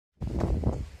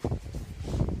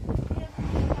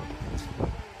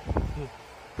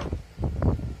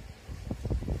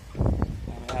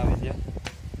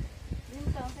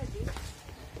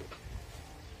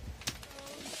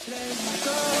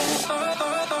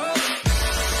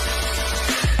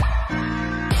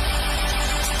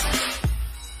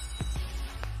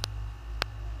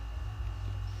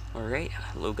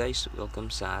Hello guys, welcome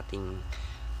sa ating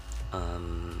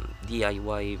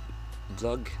DIY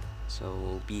vlog. So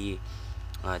we'll be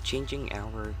changing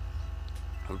our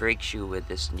brake shoe with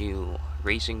this new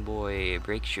Racing Boy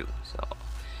brake shoe. So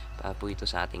para po ito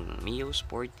sa ating Mio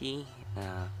Sporty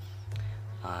na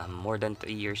more than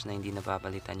 3 years na hindi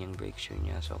napapalitan yung brake shoe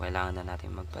niya. So kailangan na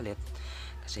natin magpalit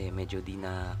kasi medyo di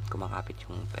na kumakapit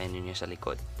yung preno niya sa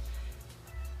likod.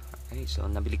 Okay, so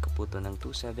nabili ko po to ng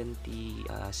 276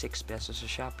 pesos sa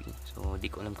Shopee. So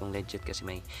di ko alam kung legit kasi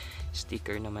may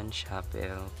sticker naman siya,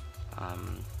 pero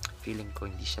feeling ko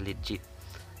hindi siya legit.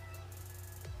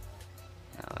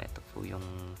 Ito po yung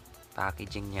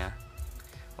packaging niya.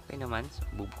 Okay naman, so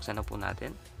bubuksan na po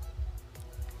natin.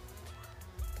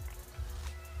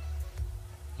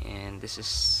 And this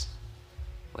is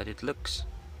what it looks.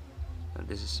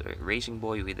 This is a Racing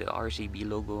Boy with the RCB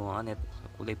logo on it.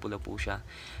 Kulay pula po siya.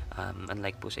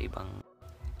 Unlike po sa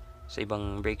ibang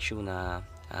brake shoe na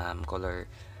color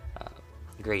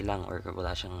gray lang or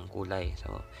wala siyang kulay.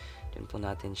 So dyan po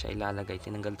natin siya ilalagay.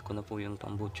 Tinanggal ko na po yung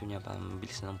tambucho niya para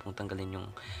mabilis na lang pong tanggalin yung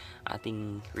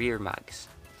ating rear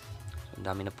mags. So ang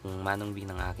dami na pong manong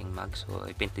ng aking mag. So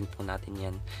ipaintin po natin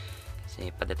yan kasi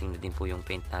padating na din po yung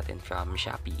paint natin from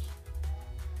Shopee.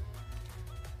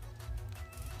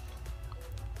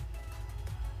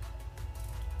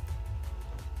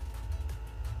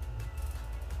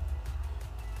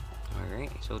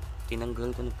 Alright, so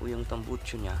tinanggal ko na po yung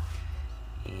tambucho niya,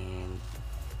 and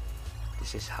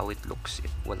this is how it looks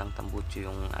if walang tambucho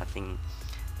yung ating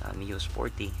Mio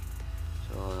Sporty.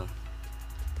 So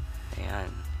ayan,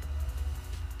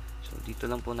 so dito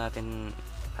lang po natin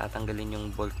tatanggalin yung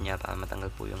bolt niya para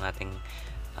matanggal po yung ating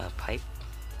pipe.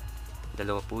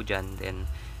 Dalawa po dyan, then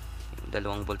yung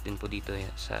dalawang bolt din po dito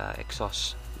sa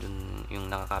exhaust, dun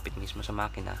yung nakakapit mismo sa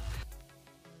makina.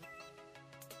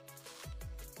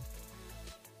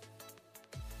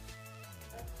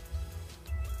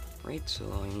 Right, so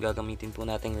yung gagamitin po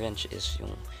nating wrench is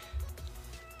yung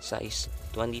size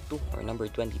 22 or number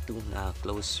 22 na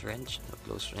close wrench.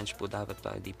 Close wrench po dapat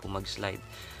para di po mag-slide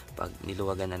pag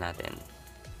niluwagan na natin.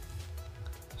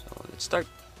 So let's start.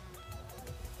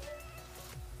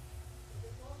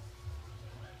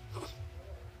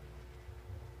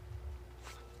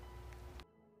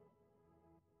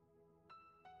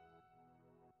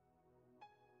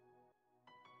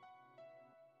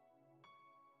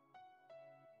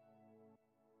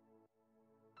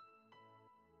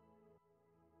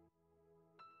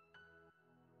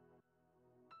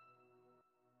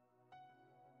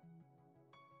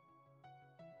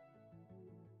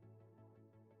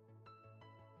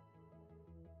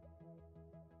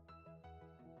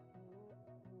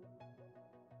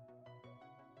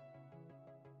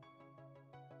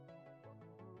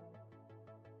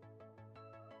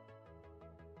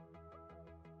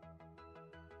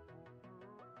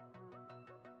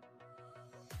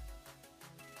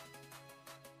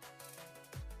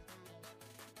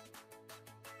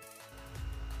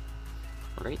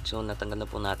 Alright, so natanggal na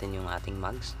po natin yung ating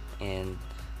mags, and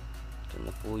ito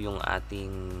na po yung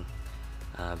ating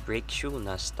brake shoe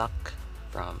na stock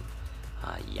from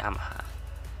Yamaha.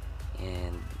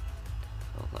 And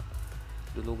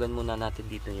lulugan muna natin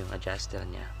dito yung adjuster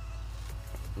nya,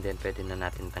 and then pwede na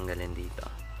natin tanggalin dito.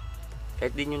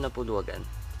 Kahit din nyo na po luwagan,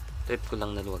 trip ko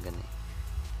lang naluwagan eh.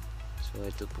 So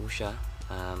ito po siya,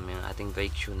 yung ating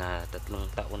brake shoe na 3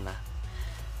 taon na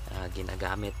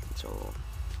ginagamit. So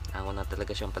ako na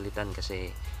talaga siyang palitan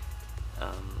kasi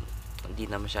hindi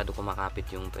na masyado kumakapit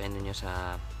yung preno niya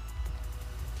sa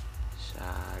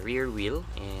rear wheel,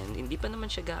 and hindi pa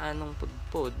naman siya gaanong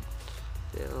pudpud,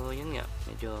 pero yun nga,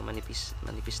 medyo manipis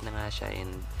na nga siya,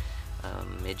 and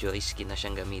medyo risky na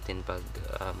siyang gamitin pag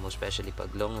most especially pag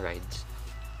long rides.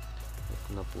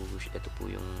 Ito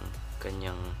po yung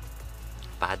kanyang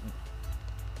pad,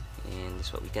 and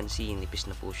that's what we can see, nipis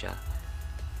na po siya.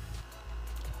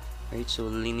 Alright, so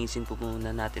linisin po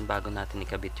muna natin bago natin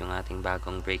ikabit yung ating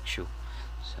bagong brake shoe.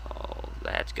 So,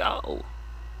 let's go!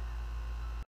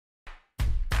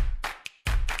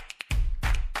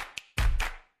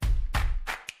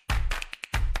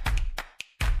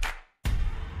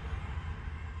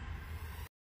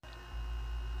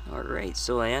 Alright,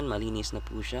 so ayan, malinis na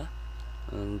po siya.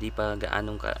 Hindi pa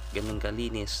ganun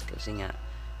kalinis kasi nga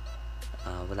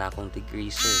wala akong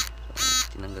degreaser.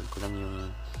 So, tinanggal ko lang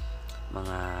yung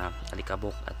mga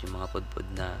alikabok at yung mga pudpud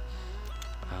na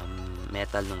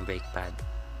metal ng brake pad.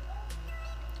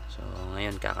 So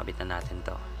ngayon kakabitan natin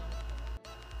to.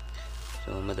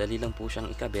 So madali lang po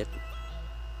siyang ikabit.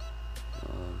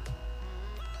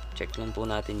 Check lang po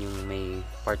natin yung may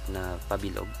part na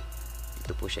pabilog.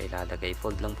 Dito po siya ilalagay.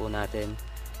 Fold lang po natin,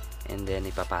 and then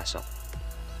ipapasok.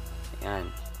 Yan.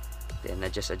 Then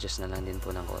adjust na lang din po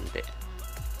ng konti.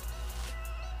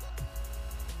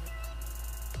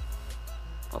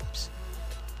 Oops.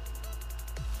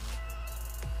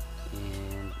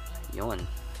 And yun.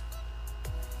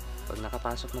 Pag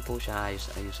nakapasok na po siya,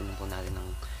 ayusin na po natin ng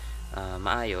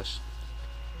maayos.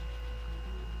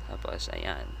 Tapos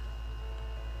ayan,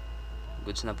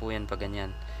 goods na po yan pag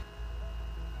ganyan.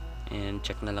 And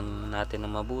check na lang natin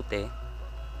ng mabuti.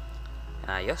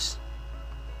 Ayos.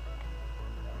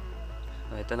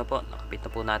 So ito na po, nakabit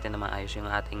na po natin na maayos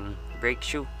yung ating brake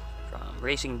shoe from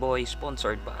Racing Boy,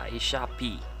 sponsored by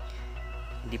Shoppee.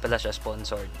 Hindi pala siya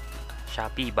sponsored,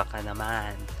 Shoppee baka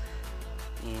naman.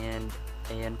 And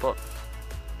ayan po.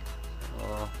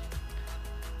 So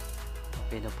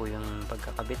okay na po yung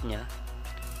pagkakabit niya.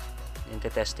 And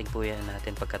testing po yan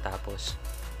natin pagkatapos.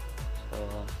 So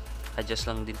adjust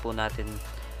lang din po natin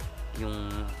yung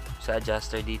sa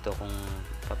adjuster dito kung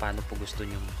paano po gusto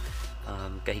nyong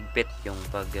kahigpit yung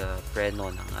preno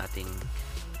ng ating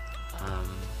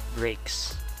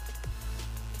brakes.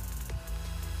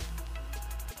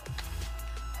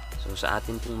 So sa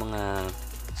atin pong mga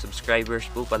subscribers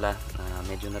po pala,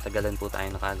 medyo natagalan po tayo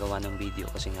nakagawa ng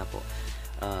video kasi nga po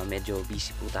medyo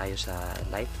busy po tayo sa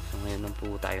life. So ngayon lang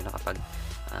po tayo nakapag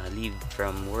leave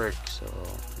from work. So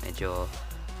medyo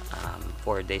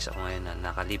 4 days ako ngayon na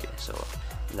nakalive. So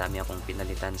dami akong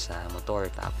pinalitan sa motor,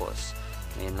 tapos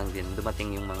ngayon lang din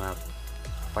dumating yung mga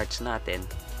parts natin,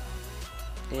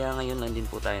 kaya ngayon lang din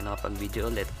po tayo nakapag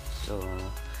video ulit. So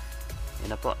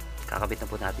yun na po, kakabit na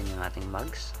po natin yung ating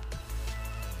mugs.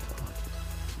 So,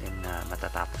 then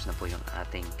matatapos na po yung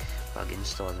ating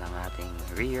pag-install ng ating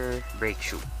rear brake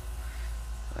shoe.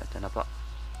 So ito na po,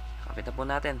 kakabit na po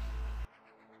natin.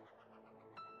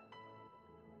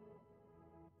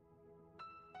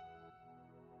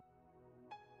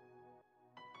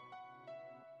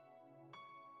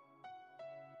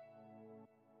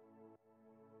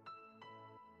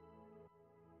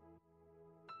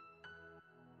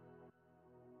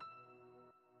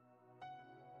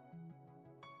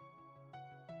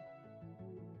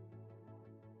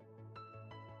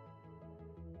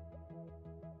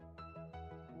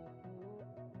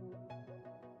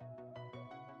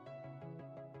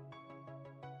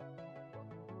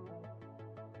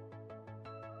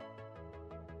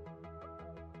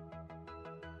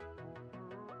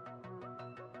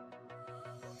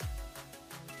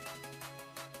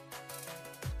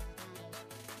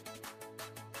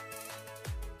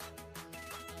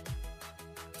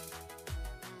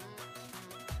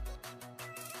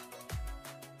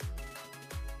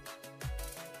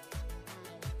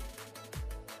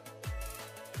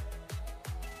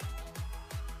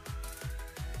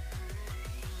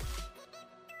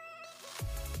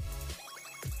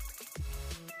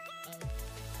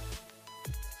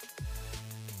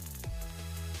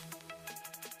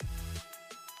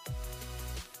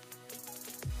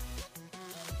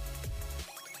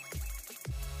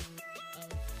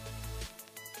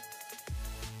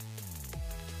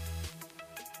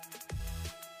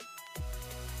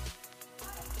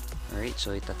 Alright,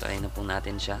 so itatry na po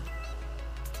natin siya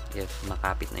if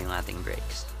makapit na yung ating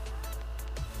brakes.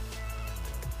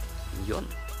 Yun,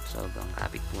 so ang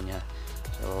kapit po niya.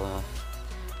 So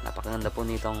napakaganda po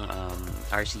nitong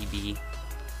RCB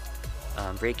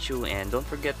brake shoe. And don't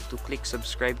forget to click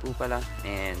subscribe po pala,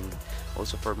 and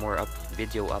also for more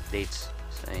video updates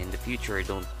in the future,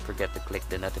 don't forget to click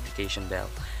the notification bell.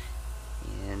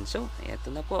 And so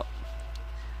eto na po,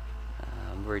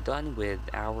 we're done with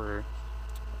our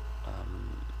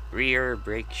rear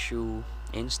brake shoe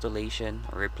installation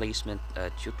or replacement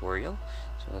tutorial.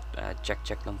 So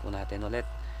check lang po natin ulit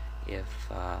if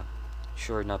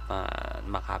sure na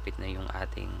makapit na yung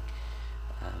ating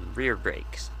rear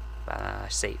brakes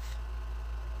para safe.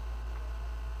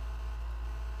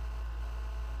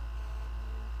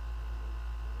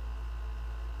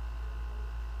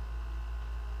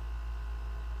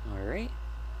 Alright,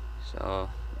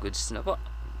 so goods na po.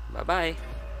 Bye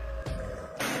bye.